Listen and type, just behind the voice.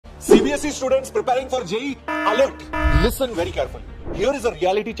CBSE students preparing for JEE, alert! Listen very carefully. Here is a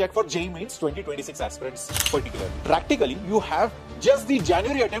reality check for JEE Mains 2026 aspirants particularly. Practically, you have just the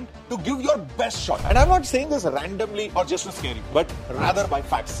January attempt to give your best shot. And I'm not saying this randomly or just to scare you, but rather by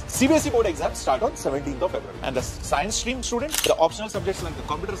facts. CBSE board exams start on 17th of February. And the science stream students, the optional subjects like the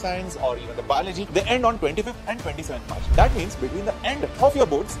computer science or even the biology, they end on 25th and 27th March. That means between the end of your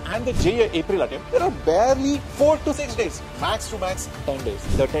boards and the JEE April attempt, there are barely 4 to 6 days. Max to max 10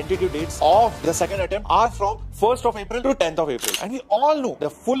 days. The tentative dates of the second attempt are from 1st of April to 10th of April. And we all know the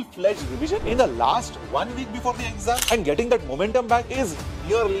full-fledged revision in the last 1 week before the exam and getting that momentum back is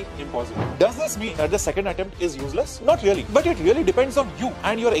nearly impossible. Does this mean that the second attempt is useless? Not really. But it really depends on you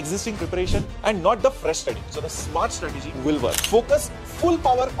and your existing preparation and not the fresh study. So the smart strategy will work. Focus full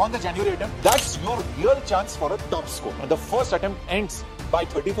power on the January attempt. That's your real chance for a top score. And the first attempt ends by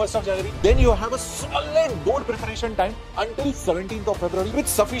 31st of January, then you have a solid board preparation time until 17th of February with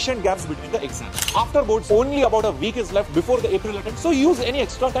sufficient gaps between the exams. After boards, only about a week is left before the April attempt, so use any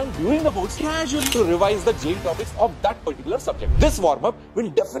extra time during the boards casually to revise the JEE topics of that particular subject. This warm-up will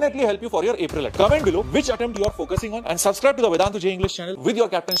definitely help you for your April attempt. Comment below which attempt you are focusing on and subscribe to the Vedantu JEE English channel with your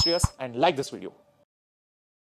Captain Shreyas and like this video.